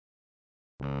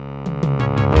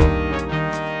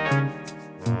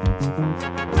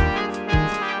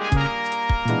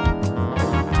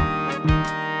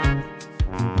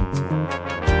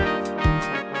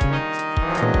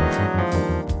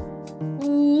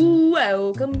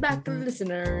Welcome back,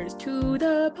 listeners, to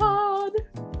the pod.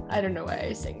 I don't know why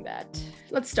I sing that.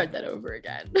 Let's start that over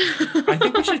again. I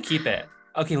think we should keep it.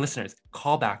 Okay, listeners,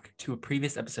 call back to a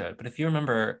previous episode. But if you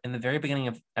remember, in the very beginning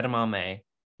of Edamame,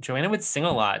 Joanna would sing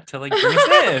a lot to like bring us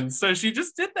in. So she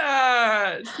just did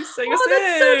that. She sang us in.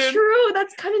 That's so true.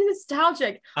 That's kind of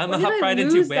nostalgic. I'm a hop right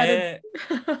into it.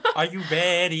 Are you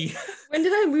ready? When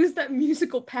did I lose that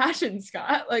musical passion,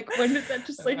 Scott? Like, when did that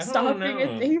just like stop being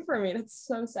a thing for me? That's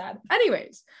so sad.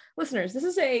 Anyways, listeners, this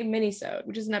is a mini-sode,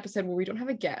 which is an episode where we don't have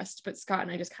a guest, but Scott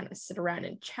and I just kind of sit around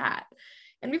and chat.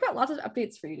 And we've got lots of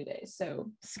updates for you today.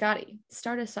 So, Scotty,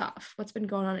 start us off. What's been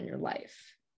going on in your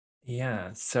life?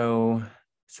 Yeah, so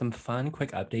some fun,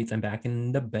 quick updates. I'm back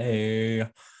in the Bay.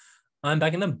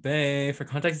 For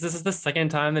context, this is the second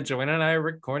time that Joanna and I are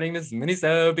recording this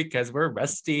mini-sode because we're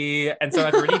rusty. And so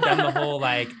I've already done the whole,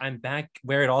 like, I'm back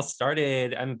where it all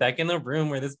started. I'm back in the room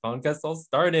where this podcast all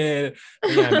started.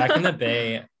 But yeah, I'm back in the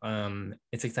Bay.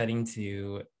 It's exciting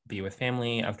to be with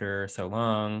family after so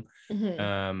long.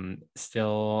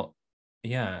 Still,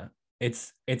 yeah,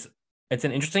 it's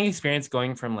an interesting experience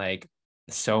going from like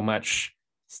so much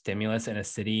stimulus in a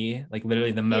city, like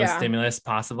literally the most stimulus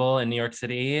possible in New York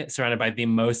City, surrounded by the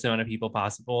most amount of people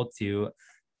possible, to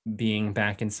being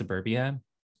back in suburbia.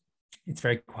 It's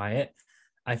very quiet.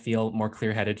 I feel more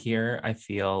clear-headed here. I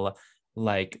feel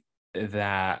like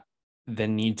that the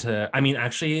need to, I mean,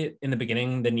 actually in the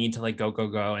beginning, the need to like go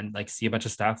and like see a bunch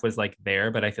of stuff was like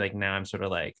there, but I feel like now I'm sort of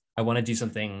like, I want to do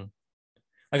something.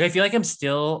 Like, I feel like I'm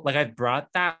still, like, I've brought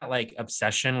that, like,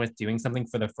 obsession with doing something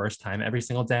for the first time every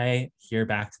single day here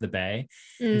back to the Bay.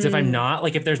 And so if I'm not,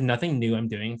 like, if there's nothing new I'm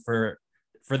doing for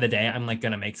the day, I'm, like,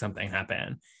 going to make something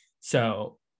happen.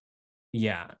 So,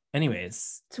 yeah.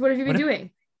 Anyways. So what have you been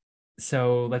doing?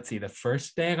 So, let's see. The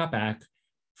first day I got back,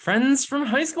 friends from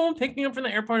high school picked me up from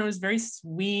the airport. It was very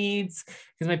sweet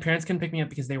because my parents couldn't pick me up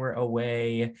because they were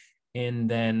away. And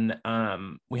then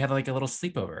we had, like, a little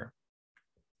sleepover.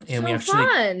 And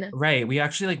we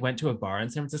actually like went to a bar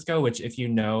in San Francisco, which if you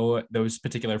know those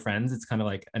particular friends, it's kind of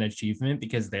like an achievement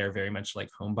because they're very much like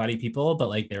homebody people, but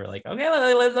like they were like, okay,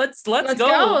 let's go,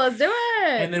 let's do it.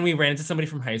 And then we ran into somebody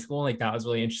from high school, like that was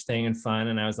really interesting and fun.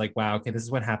 And I was like, wow, okay, this is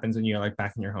what happens when you're like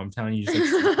back in your hometown. You just like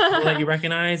see people that you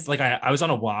recognize. Like I was on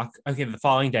a walk. Okay, the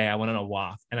following day I went on a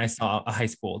walk and I saw a high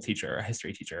school teacher, a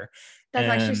history teacher. That's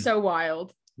actually so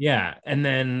wild. Yeah. And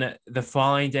then the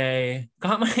following day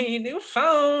got my new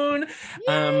phone.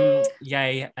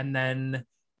 Yay. And then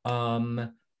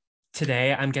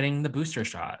today I'm getting the booster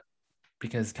shot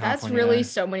because California, that's really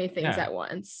so many things at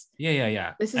once.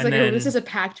 Yeah. This is this is a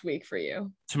packed week for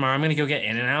you. Tomorrow I'm gonna go get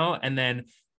In-N-Out, and then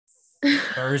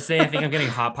Thursday I think I'm getting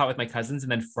hot pot with my cousins,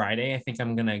 and then Friday I think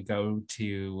I'm gonna go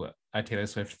to a Taylor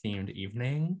Swift themed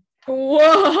evening.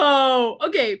 Whoa.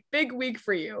 Okay, big week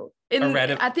for you.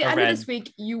 At the end of this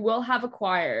week, you will have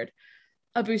acquired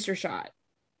a booster shot,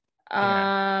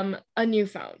 a new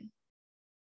phone,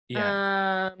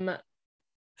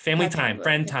 family time,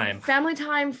 friend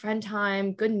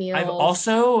time, good meals. I've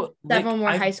also several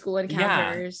more high school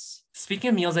encounters. Speaking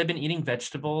of meals, I've been eating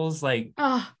vegetables. Like,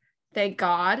 oh, thank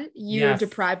God you're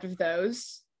deprived of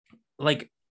those.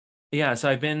 Like, yeah. So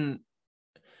I've been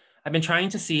trying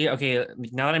to see, okay,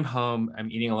 now that I'm home, I'm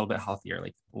eating a little bit healthier.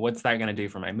 Like, what's that going to do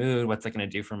for my mood? What's that going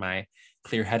to do for my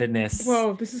clear-headedness?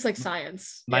 Whoa, this is like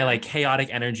science. My like chaotic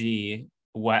energy.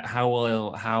 How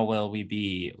will we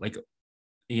be like,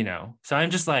 you know? So I'm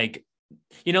just like,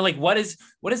 you know, like what is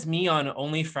me on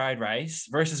only fried rice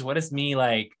versus what is me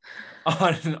like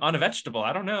on a vegetable?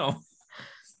 I don't know.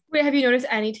 Wait, have you noticed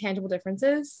any tangible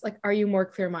differences? Like, are you more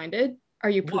clear-minded? Are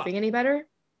you pooping any better?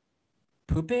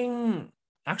 Pooping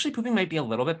might be a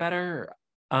little bit better.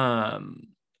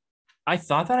 I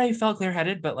thought that I felt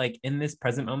clear-headed, but like in this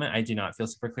present moment, I do not feel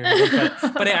super clear-headed.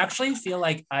 but I actually feel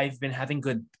like I've been having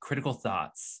good critical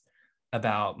thoughts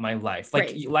about my life.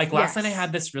 Like last night I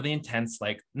had this really intense,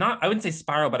 like I wouldn't say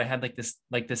spiral, but I had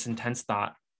like this intense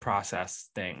thought process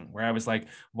thing where I was like,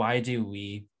 why do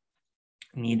we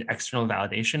need external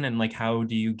validation? And like, how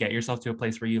do you get yourself to a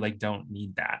place where you like don't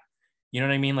need that? You know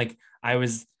what I mean? Like I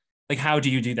was like, how do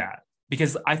you do that?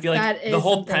 Because I feel like the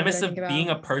whole premise of being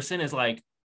a person is like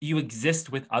you exist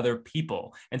with other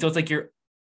people. And so it's like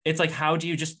it's like, how do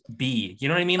you just be? You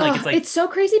know what I mean? Like, it's like, it's so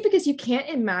crazy because you can't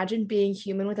imagine being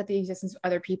human without the existence of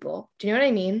other people. Do you know what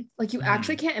I mean? Like you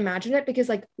actually can't imagine it because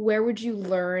like, where would you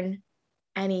learn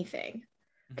anything?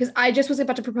 Because I just was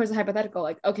about to propose a hypothetical,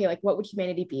 like, okay, like what would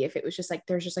humanity be if it was just like,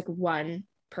 there's just like one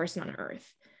person on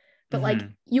earth, but like,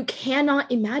 you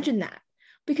cannot imagine that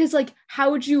because like,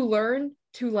 how would you learn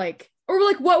to like, or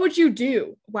like, what would you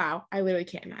do? Wow. I literally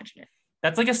can't imagine it.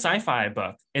 That's like a sci-fi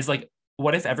book. Is like,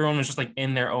 what if everyone was just like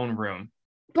in their own room?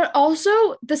 But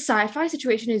also the sci-fi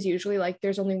situation is usually like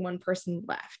there's only one person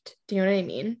left. Do you know what I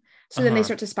mean? So then they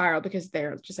start to spiral because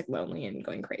they're just like lonely and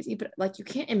going crazy. But like you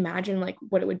can't imagine like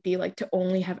what it would be like to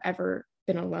only have ever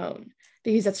been alone,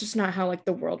 because that's just not how like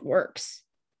the world works.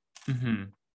 Mm-hmm.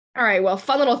 All right, well,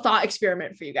 fun little thought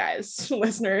experiment for you guys,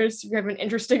 listeners. You have an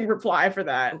interesting reply for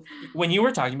that. When you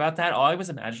were talking about that, all I was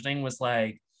imagining was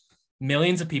like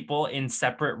millions of people in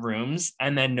separate rooms,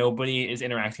 and then nobody is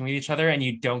interacting with each other, and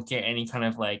you don't get any kind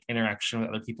of like interaction with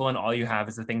other people, and all you have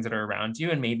is the things that are around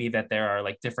you, and maybe that there are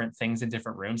like different things in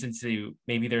different rooms, and so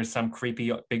maybe there's some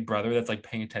creepy big brother that's like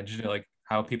paying attention to like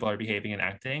how people are behaving and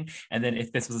acting. And then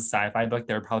if this was a sci-fi book,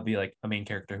 there would probably be like a main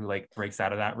character who like breaks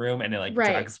out of that room and it like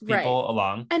drags people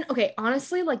along. And okay,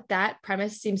 honestly, like that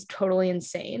premise seems totally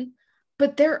insane,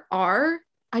 but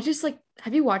I just like,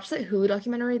 have you watched that Hulu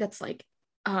documentary that's like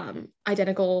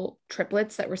identical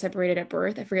triplets that were separated at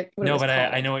birth? I forget what it was called.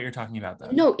 I know what you're talking about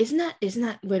though. No, isn't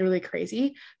that literally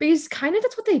crazy? Because kind of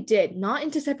that's what they did, not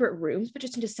into separate rooms, but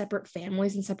just into separate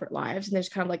families and separate lives. And they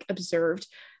just kind of like observed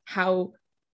how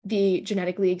the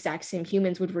genetically exact same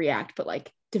humans would react, but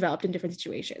like developed in different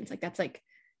situations. Like that's like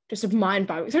just a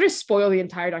mind-boggling. Sort of spoil the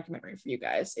entire documentary for you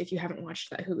guys if you haven't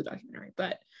watched that Hulu documentary,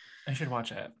 but I should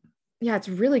watch it. Yeah, it's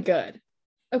really good.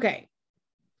 Okay.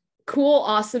 Cool,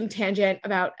 awesome tangent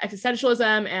about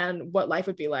existentialism and what life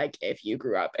would be like if you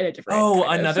grew up in a different.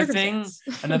 Another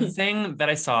thing that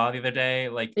I saw the other day,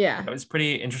 like that was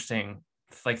pretty interesting.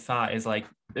 Like thought is like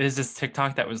there's this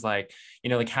TikTok that was like, you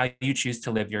know, like how you choose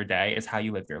to live your day is how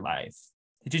you live your life.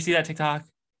 Did you see that TikTok?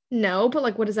 No, but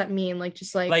like what does that mean? Like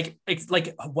just like it's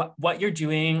like what you're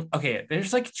doing. Okay,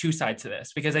 there's like two sides to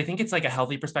this, because I think it's like a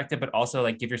healthy perspective, but also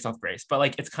like give yourself grace. But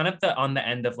like it's kind of on the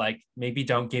end of like maybe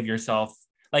don't give yourself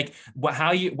like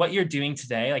what you're doing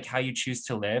today, like how you choose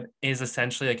to live is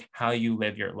essentially like how you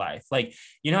live your life. Like,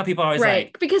 you know how people are always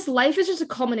like, because life is just a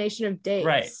culmination of days.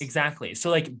 Right, exactly. So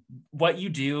like what you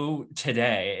do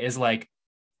today is like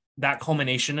that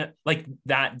culmination, like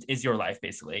that is your life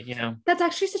basically, you know? That's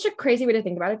actually such a crazy way to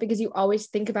think about it, because you always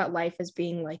think about life as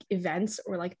being like events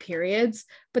or like periods.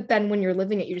 But then when you're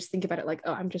living it, you just think about it like,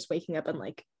 oh, I'm just waking up and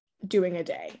like doing a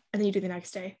day, and then you do the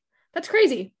next day. That's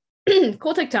crazy.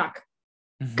 Cool TikTok.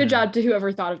 Mm-hmm. Good job to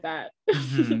whoever thought of that.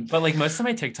 Mm-hmm. But like most of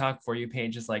my TikTok For You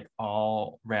page is like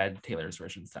all Red Taylor's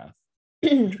version stuff,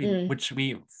 which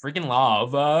we freaking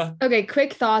love. Okay,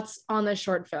 quick thoughts on the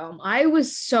short film. I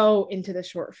was so into the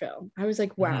short film. I was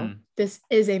like, wow, this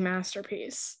is a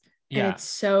masterpiece. Yeah. And it's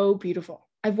so beautiful.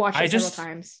 I've watched it several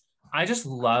times. I just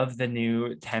love the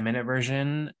new 10-minute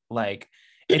version. Like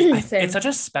it's such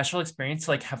a special experience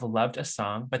to like have loved a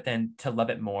song, but then to love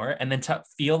it more, and then to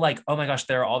feel like, oh my gosh,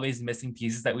 there are all these missing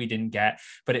pieces that we didn't get,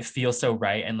 but it feels so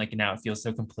right, and like now it feels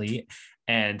so complete.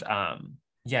 And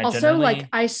yeah, also generally... like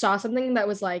I saw something that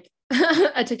was like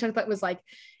a TikTok that was like,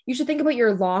 you should think about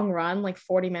your long run, like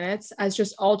 40 minutes, as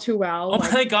just All Too Well. Oh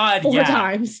like, my God, 4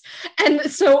 times. And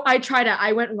so I tried it.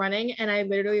 I went running and I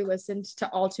literally listened to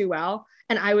All Too Well,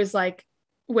 and I was like,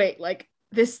 wait, like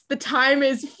the time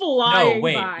is flying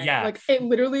by. Yeah. Like it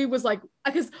literally was like,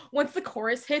 because once the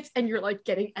chorus hits and you're like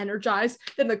getting energized,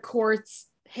 then the chorus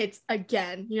hits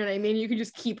again. You know what I mean? You can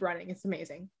just keep running. It's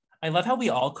amazing. I love how we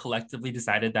all collectively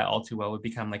decided that All Too Well would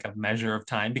become like a measure of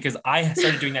time, because I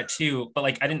started doing that too, but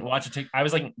like I didn't watch it. I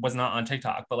was not on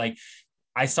TikTok, but like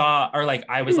I saw, or like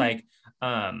I was like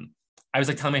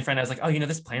telling my friend, I was like, oh, you know,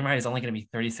 this plane ride is only going to be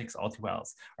 36 All Too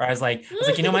Wells. Or I was like,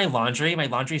 you know, my laundry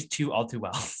is 2 All Too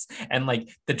Wells. And like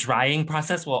the drying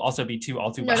process will also be 2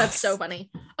 All Too Wells. No, that's so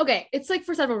funny. Okay. It's like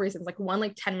for several reasons. Like one,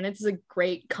 like 10 minutes is a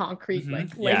great concrete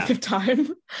like length of time.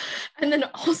 And then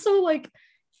also like,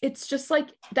 it's just like,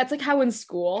 that's like how in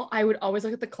school, I would always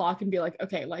look at the clock and be like,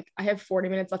 okay, like I have 40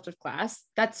 minutes left of class.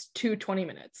 That's 2 20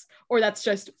 minutes. Or that's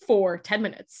just 4 10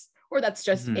 minutes. Or that's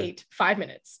just 8 5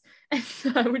 minutes.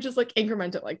 And I would just like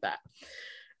increment it like that.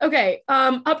 Okay.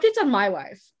 Updates on my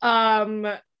life.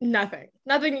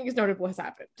 Nothing notable has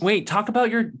happened. Wait, talk about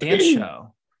your dance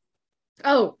show.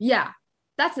 Oh yeah,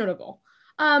 that's notable.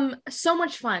 So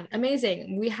much fun.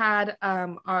 Amazing. We had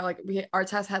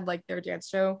Arts House had like their dance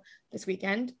show this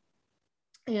weekend,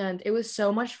 and it was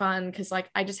so much fun because like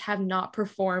I just have not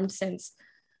performed since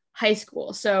high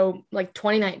school. So like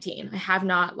 2019, I have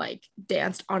not like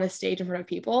danced on a stage in front of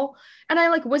people. And I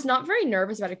like was not very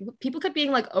nervous about it. People kept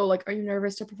being like, oh, like, are you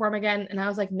nervous to perform again? And I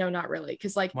was like, no, not really.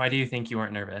 Cause like, why do you think you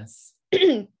weren't nervous?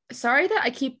 Sorry that I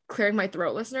keep clearing my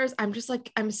throat, listeners. I'm just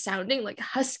like, I'm sounding like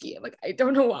husky. Like, I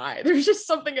don't know why. There's just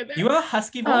something in there. You have a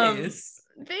husky voice.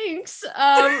 Thanks.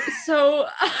 So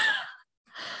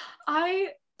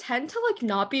I tend to like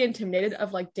not be intimidated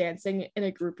of like dancing in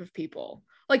a group of people.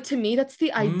 Like to me, that's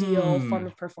the ideal form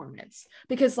of performance,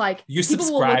 because like you people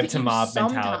will look subscribe at to you mob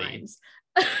mentality.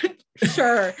 sometimes.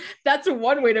 Sure, that's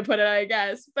one way to put it, I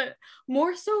guess. But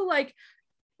more so like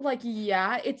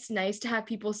yeah, it's nice to have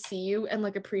people see you and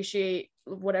like appreciate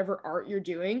whatever art you're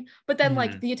doing, but then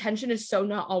like the attention is so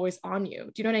not always on you.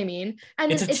 Do you know what I mean?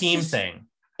 And it's a team just, thing.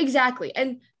 Exactly.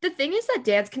 And the thing is that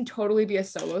dance can totally be a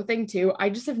solo thing too. I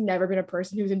just have never been a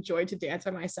person who's enjoyed to dance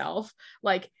by myself.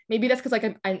 Like maybe that's because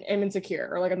like I'm insecure,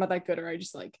 or like I'm not that good, or I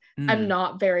just like I'm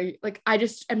not very like, I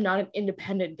just am not an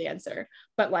independent dancer.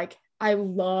 But like I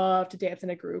love to dance in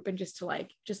a group and just to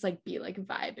be like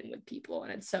vibing with people.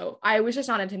 And so I was just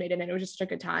not intimidated, and it was just such a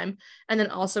good time. And then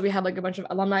also we had like a bunch of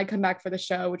alumni come back for the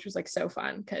show, which was like so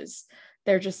fun, because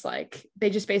they're just like,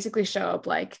 they just basically show up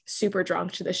like super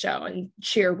drunk to the show and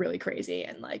cheer really crazy,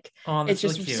 and like it's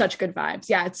just really such good vibes.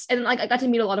 Yeah, it's, and like I got to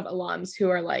meet a lot of alums who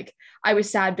are like, I was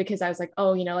sad because I was like,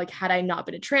 oh, you know, like had I not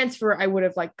been a transfer, I would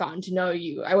have like gotten to know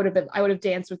you, I would have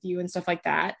danced with you and stuff like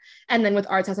that. And then with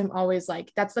Arts House, I'm always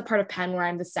like, that's the part of Penn where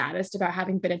I'm the saddest about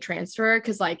having been a transfer,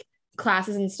 because like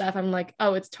classes and stuff, I'm like,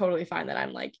 oh, it's totally fine that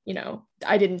I'm like, you know,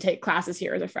 I didn't take classes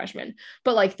here as a freshman.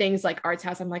 But like things like Arts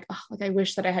House, I'm like, oh, like I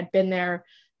wish that I had been there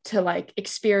to like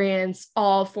experience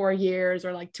all 4 years,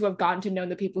 or like to have gotten to know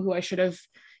the people who I should have,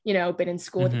 you know, been in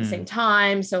school at the same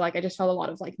time. So like I just felt a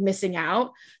lot of like missing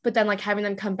out. But then like having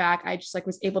them come back, I just like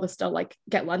was able to still like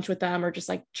get lunch with them or just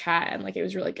like chat, and like it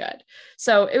was really good.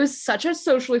 So it was such a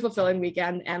socially fulfilling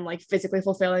weekend, and like physically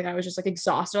fulfilling. I was just like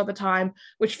exhausted all the time,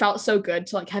 which felt so good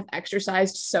to like have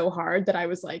exercised so hard that I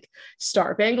was like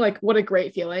starving. Like what a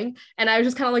great feeling. And I was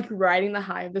just kind of like riding the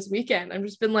high of this weekend. I've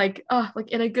just been like, oh, like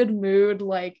in a good mood,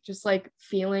 like just like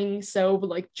feeling so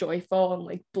like joyful and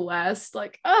like blessed,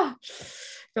 like oh,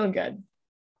 feeling good.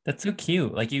 That's so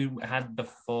cute. Like you had the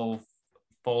full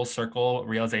circle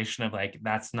realization of like,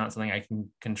 that's not something I can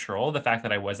control. The fact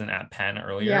that I wasn't at Penn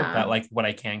earlier, but like what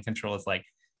I can control is like,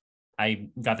 I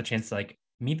got the chance to like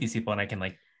meet these people, and I can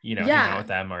like, you know, hang out with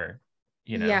them, or,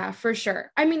 you know. Yeah, for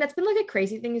sure. I mean, that's been like a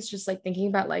crazy thing, is just like thinking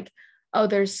about like, oh,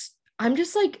 I'm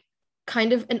just like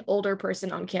kind of an older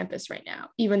person on campus right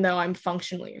now, even though I'm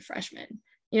functionally a freshman.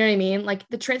 You know what I mean? Like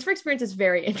the transfer experience is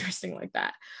very interesting like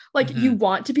that. Like you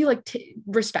want to be like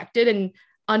respected and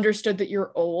understood that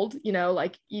you're old, you know,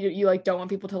 like you like don't want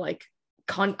people to like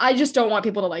I just don't want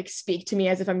people to like speak to me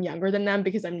as if I'm younger than them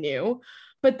because I'm new.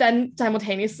 But then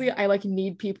simultaneously, I like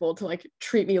need people to like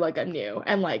treat me like I'm new,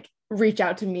 and like reach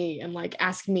out to me and like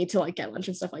ask me to like get lunch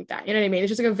and stuff like that. You know what I mean? It's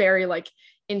just like a very like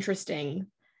interesting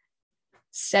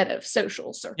set of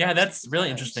social circles. Yeah, that's really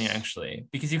interesting actually,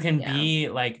 because you can be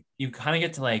like, you kind of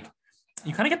get to like,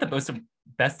 you kind of get the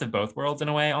best of both worlds in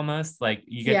a way, almost like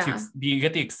you get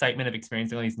the excitement of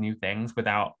experiencing all these new things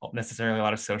without necessarily a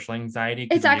lot of social anxiety.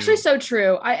 It's actually so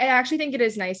true. I actually think it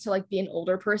is nice to like be an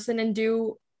older person and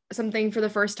do something for the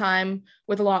first time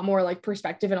with a lot more like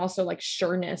perspective, and also like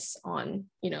sureness on,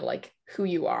 you know, like who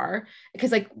you are.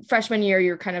 Because like freshman year,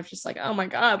 you're kind of just like, oh my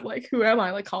God, like who am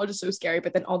I? Like college is so scary.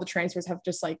 But then all the transfers have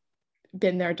just like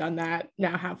been there, done that,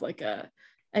 now have like a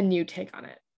new take on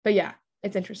it. But yeah,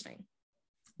 it's interesting.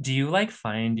 Do you like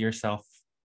find yourself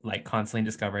like constantly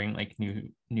discovering like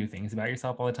new things about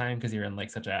yourself all the time, because you're in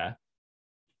like such a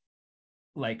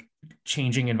like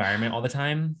changing environment all the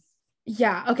time?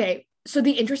 Yeah, okay. So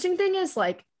the interesting thing is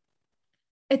like,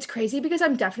 it's crazy because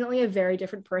I'm definitely a very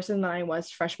different person than I was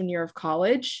freshman year of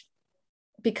college,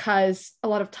 because a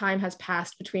lot of time has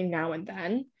passed between now and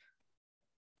then.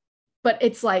 But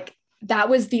it's like, that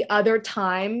was the other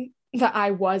time that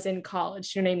I was in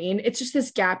college. You know what I mean? It's just this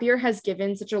gap year has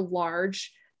given such a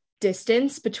large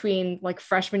distance between like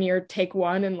freshman year take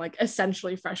one and like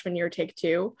essentially freshman year take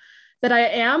two, that I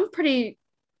am pretty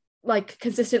like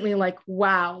consistently like,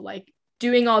 wow, like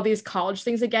doing all these college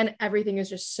things again, everything is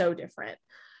just so different.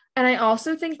 And I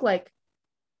also think like,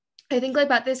 I think like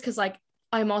about this because like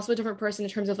I'm also a different person in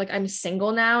terms of like I'm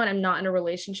single now and I'm not in a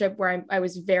relationship where I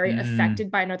was very affected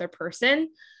by another person.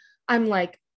 I'm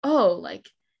like, oh, like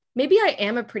maybe I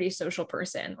am a pretty social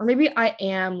person, or maybe I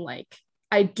am like,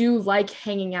 I do like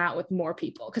hanging out with more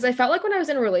people. Because I felt like when I was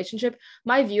in a relationship,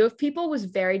 my view of people was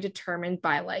very determined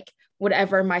by like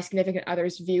whatever my significant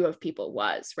other's view of people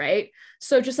was, right?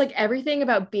 So just like everything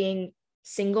about being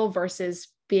single versus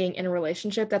being in a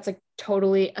relationship, that's like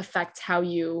totally affects how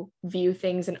you view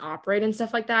things and operate and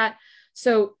stuff like that.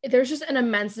 So there's just an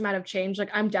immense amount of change.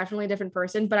 Like I'm definitely a different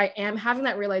person, but I am having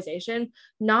that realization,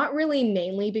 not really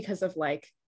mainly because of like,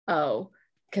 oh,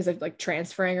 because of like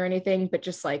transferring or anything, but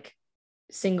just like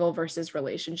single versus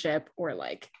relationship, or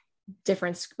like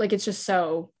difference. Like it's just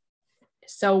so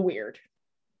weird.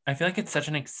 I feel like it's such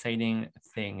an exciting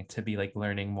thing to be like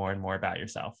learning more and more about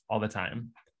yourself all the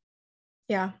time.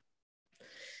 Yeah.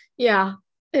 Yeah,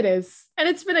 it is. And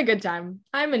it's been a good time.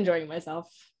 I'm enjoying myself.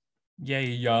 Yeah.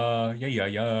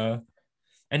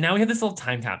 And now we have this little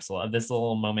time capsule of this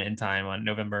little moment in time on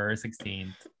November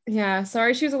 16th. Yeah,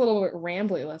 sorry she was a little bit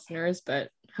rambly, listeners,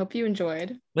 but hope you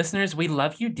enjoyed. Listeners, we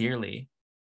love you dearly.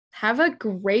 Have a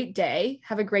great day.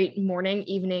 Have a great morning,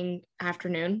 evening,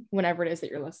 afternoon, whenever it is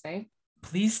that you're listening.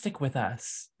 Please stick with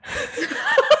us.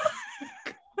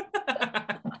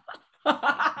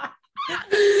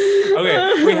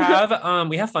 Okay,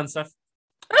 we have fun stuff.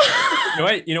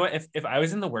 You know what? If I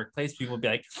was in the workplace, people would be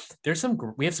like,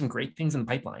 we have some great things in the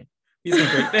pipeline. We have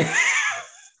some great things.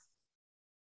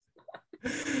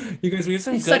 You guys, we have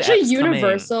some it's good such a eps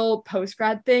universal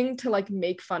post-grad thing to like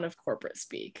make fun of corporate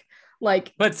speak.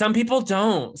 Like, but some people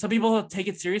don't. Some people take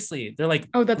it seriously. They're like,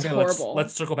 oh, that's horrible.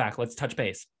 Let's circle back. Let's touch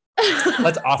base.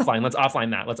 Let's offline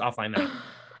that.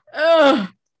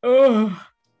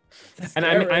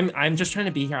 And I'm just trying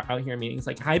to be out here in meetings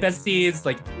like, hi besties,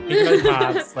 like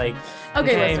pops, like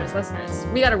okay. Listeners,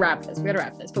 we gotta wrap this,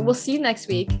 but we'll see you next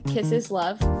week. Kisses,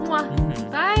 love.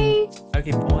 Mwah. Bye.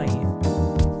 Okay, boy.